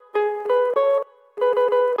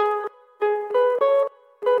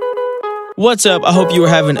What's up? I hope you are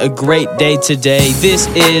having a great day today. This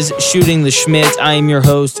is Shooting the Schmitz. I am your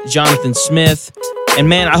host, Jonathan Smith. And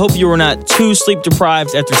man, I hope you were not too sleep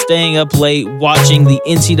deprived after staying up late watching the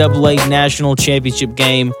NCAA National Championship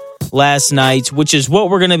game last night, which is what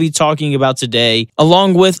we're going to be talking about today,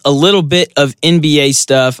 along with a little bit of NBA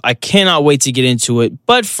stuff. I cannot wait to get into it.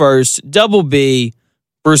 But first, Double B,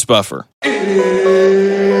 Bruce Buffer.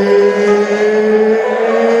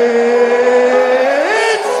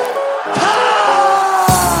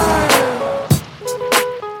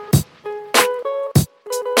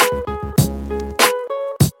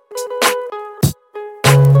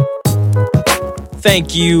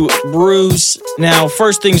 Thank you, Bruce. Now,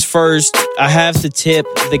 first things first, I have to tip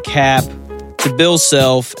the cap to Bill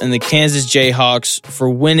Self and the Kansas Jayhawks for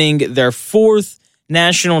winning their fourth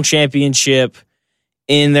national championship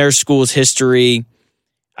in their school's history.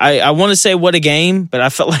 I want to say what a game, but I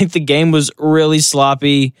felt like the game was really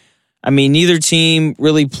sloppy. I mean, neither team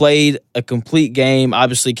really played a complete game.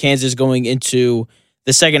 Obviously, Kansas going into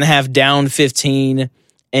the second half down 15,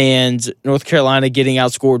 and North Carolina getting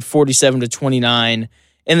outscored 47-29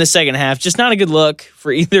 in the second half. Just not a good look for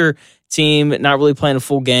either team, not really playing a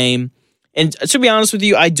full game. And to be honest with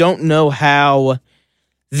you, I don't know how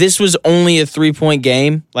this was only a 3-point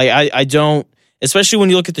game. Like, I don't, especially when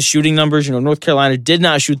you look at the shooting numbers. North Carolina did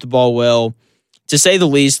not shoot the ball well, to say the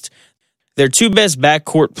least. Their two best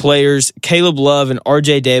backcourt players, Caleb Love and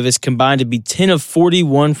RJ Davis, combined to be 10 of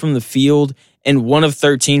 41 from the field and 1 of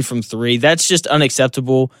 13 from three. That's just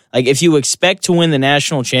unacceptable. Like, if you expect to win the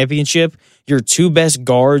national championship, your two best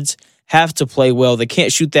guards have to play well. They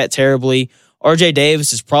can't shoot that terribly. RJ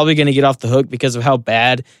Davis is probably going to get off the hook because of how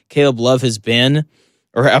bad Caleb Love has been,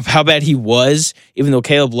 or how bad he was, even though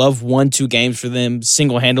Caleb Love won 2 games for them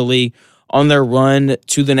single-handedly on their run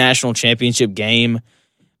to the national championship game.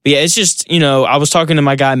 But yeah, it's just, I was talking to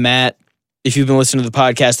my guy, Matt. If you've been listening to the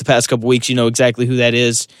podcast the past couple weeks, you know exactly who that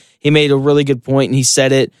is. He made a really good point, and he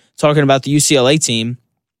said it talking about the UCLA team.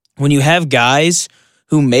 When you have guys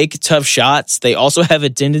who make tough shots, they also have a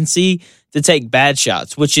tendency to take bad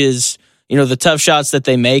shots, which is, the tough shots that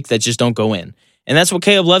they make that just don't go in. And that's what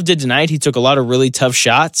Caleb Love did tonight. He took a lot of really tough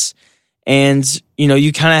shots, and,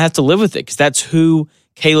 you kind of have to live with it because that's who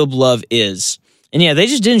Caleb Love is. And yeah, they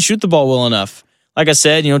just didn't shoot the ball well enough. Like I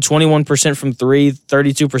said, 21% from three,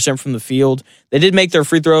 32% from the field. They did make their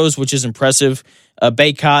free throws, which is impressive.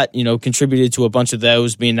 Baycott, contributed to a bunch of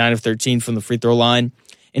those, being 9 of 13 from the free throw line.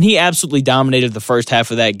 And he absolutely dominated the first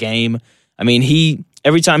half of that game. I mean,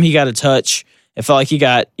 every time he got a touch, it felt like he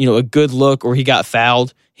got, a good look, or he got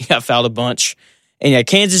fouled. He got fouled a bunch. And yeah,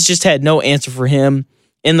 Kansas just had no answer for him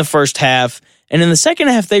in the first half. And in the second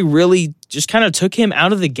half, they really just kind of took him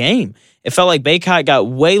out of the game. It felt like Baycott got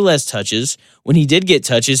way less touches. When he did get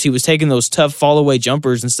touches, he was taking those tough fall-away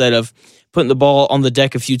jumpers instead of putting the ball on the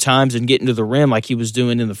deck a few times and getting to the rim like he was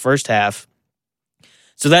doing in the first half.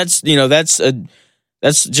 So that's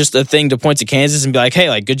just a thing to point to Kansas and be like, hey,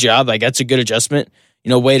 like, good job. Like, that's a good adjustment.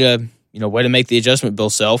 Way to make the adjustment,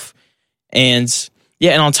 Bill Self. And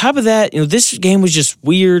yeah, and on top of that, this game was just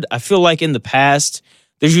weird. I feel like in the past,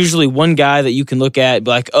 there's usually one guy that you can look at and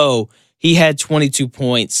be like, oh, he had 22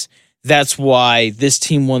 points. That's why this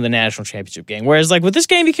team won the national championship game. Whereas, like, with this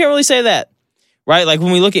game, you can't really say that, right? Like,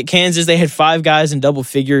 when we look at Kansas, they had 5 guys in double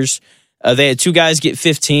figures. They had 2 guys get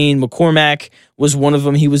 15. McCormack was one of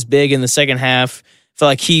them. He was big in the second half. I felt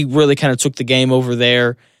like he really kind of took the game over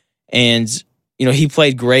there. And, he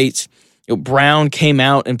played great. Brown came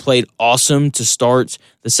out and played awesome to start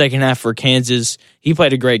the second half for Kansas. He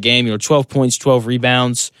played a great game. 12 points, 12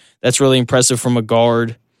 rebounds. That's really impressive from a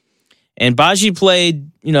guard. And Baji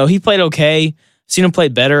played, he played okay. Seen him play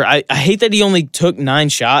better. I hate that he only took 9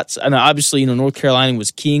 shots. And obviously, North Carolina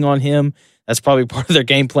was keying on him. That's probably part of their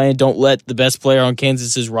game plan. Don't let the best player on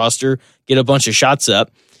Kansas's roster get a bunch of shots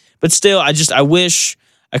up. But still, I wish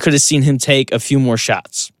I could have seen him take a few more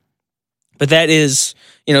shots. But that is,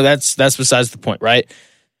 that's besides the point, right?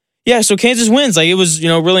 Yeah, so Kansas wins. Like, it was,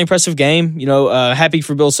 really impressive game. Happy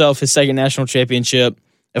for Bill Self, his second national championship.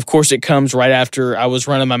 Of course, it comes right after I was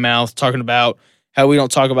running my mouth talking about how we don't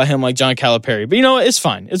talk about him like John Calipari. But it's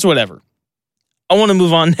fine. It's whatever. I want to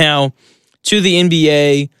move on now to the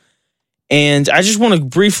NBA. And I just want to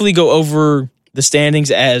briefly go over the standings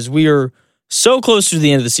as we are so close to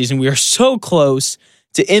the end of the season. We are so close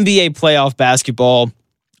to NBA playoff basketball.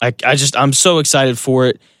 I'm so excited for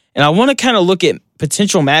it. And I want to kind of look at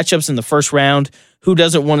potential matchups in the first round, who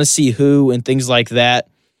doesn't want to see who, and things like that.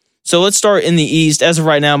 So let's start in the East. As of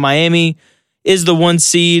right now, Miami is the 1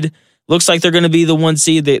 seed. Looks like they're going to be the 1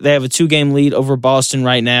 seed. They have a 2-game lead over Boston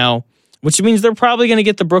right now, which means they're probably going to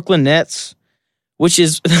get the Brooklyn Nets, which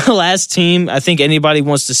is the last team I think anybody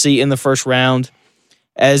wants to see in the first round,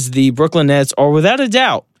 as the Brooklyn Nets are without a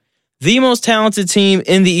doubt the most talented team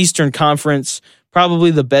in the Eastern Conference,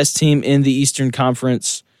 probably the best team in the Eastern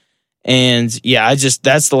Conference. And yeah,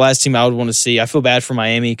 that's the last team I would want to see. I feel bad for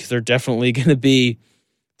Miami because they're definitely going to be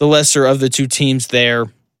the lesser of the two teams there.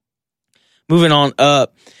 Moving on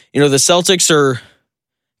up, the Celtics are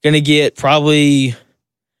going to get probably,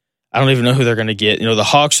 I don't even know who they're going to get. The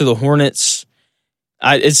Hawks or the Hornets.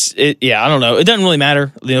 I don't know. It doesn't really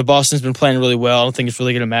matter. Boston's been playing really well. I don't think it's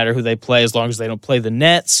really going to matter who they play as long as they don't play the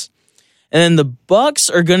Nets. And then the Bucks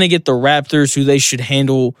are going to get the Raptors, who they should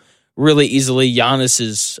handle really easily.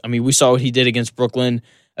 We saw what he did against Brooklyn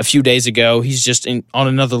a few days ago. He's just on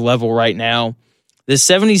another level right now. The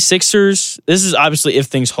 76ers, this is obviously if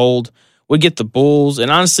things hold, would get the Bulls. And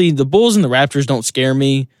honestly, the Bulls and the Raptors don't scare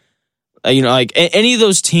me. Any of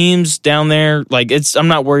those teams down there, I'm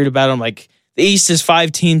not worried about them. The East is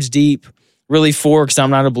 5 teams deep, really 4, because I'm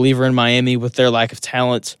not a believer in Miami with their lack of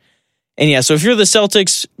talent. And yeah, so if you're the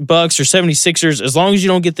Celtics, Bucks, or 76ers, as long as you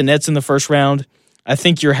don't get the Nets in the first round, I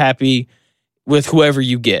think you're happy with whoever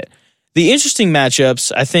you get. The interesting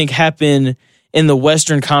matchups, I think, happen in the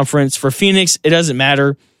Western Conference. For Phoenix, it doesn't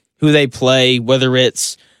matter who they play, whether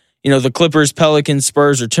it's, the Clippers, Pelicans,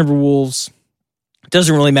 Spurs, or Timberwolves. It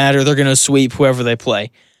doesn't really matter. They're going to sweep whoever they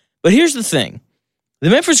play. But here's the thing. The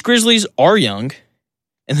Memphis Grizzlies are young,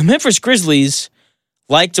 and the Memphis Grizzlies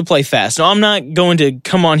like to play fast. Now, I'm not going to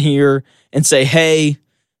come on here and say, hey,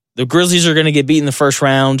 the Grizzlies are going to get beat in the first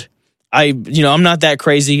round. I'm not that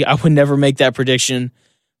crazy. I would never make that prediction.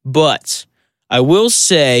 But I will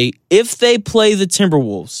say, if they play the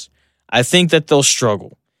Timberwolves, I think that they'll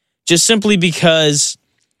struggle. Just simply because,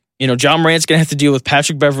 John Morant's going to have to deal with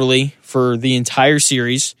Patrick Beverley for the entire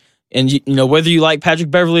series. And, whether you like Patrick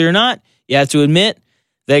Beverley or not, you have to admit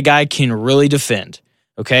that guy can really defend.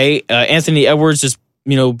 Okay? Anthony Edwards is,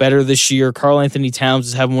 better this year. Karl Anthony Towns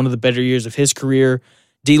is having one of the better years of his career.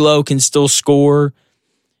 D'Lo can still score.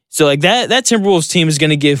 So that Timberwolves team is going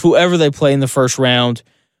to give whoever they play in the first round,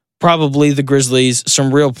 probably the Grizzlies,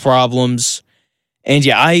 some real problems. And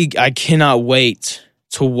yeah, I cannot wait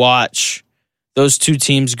to watch those two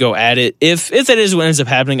teams go at it. If that is what ends up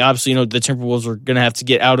happening, obviously, the Timberwolves are going to have to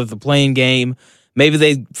get out of the play-in game. Maybe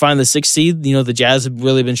they find the 6th seed. The Jazz have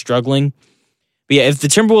really been struggling. But yeah, if the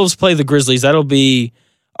Timberwolves play the Grizzlies, that'll be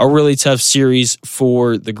a really tough series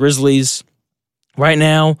for the Grizzlies. Right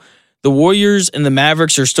now, the Warriors and the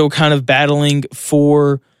Mavericks are still kind of battling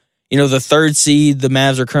for, the 3rd seed. The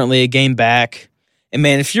Mavs are currently a game back. And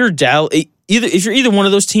man, if you're either one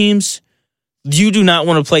of those teams, you do not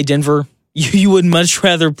want to play Denver. You would much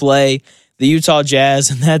rather play the Utah Jazz,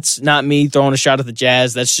 and that's not me throwing a shot at the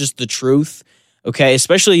Jazz. That's just the truth. Okay,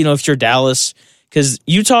 especially if you're Dallas, because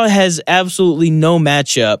Utah has absolutely no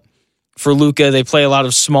matchup for Luka. They play a lot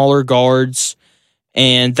of smaller guards.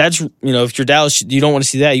 And that's, if you're Dallas, you don't want to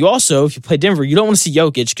see that. You also, if you play Denver, you don't want to see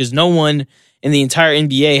Jokic because no one in the entire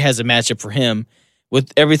NBA has a matchup for him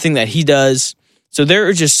with everything that he does. So there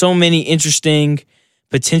are just so many interesting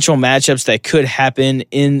potential matchups that could happen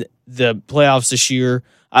in the playoffs this year.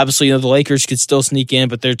 Obviously, the Lakers could still sneak in,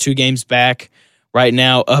 but they're 2 games back right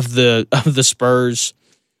now of the Spurs,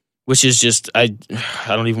 which is just, I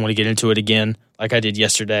don't even want to get into it again like I did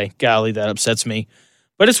yesterday. Golly, that upsets me.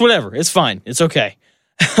 But it's whatever. It's fine. It's okay.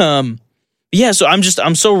 Yeah, so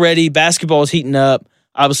I'm so ready. Basketball is heating up,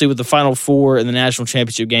 obviously, with the Final Four and the national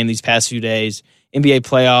championship game these past few days. NBA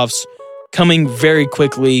playoffs coming very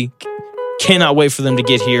quickly. Cannot wait for them to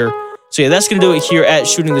get here. So yeah, that's going to do it here at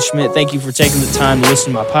Shooting the Schmidt. Thank you for taking the time to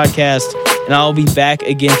listen to my podcast, and I'll be back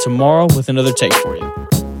again tomorrow with another take for you.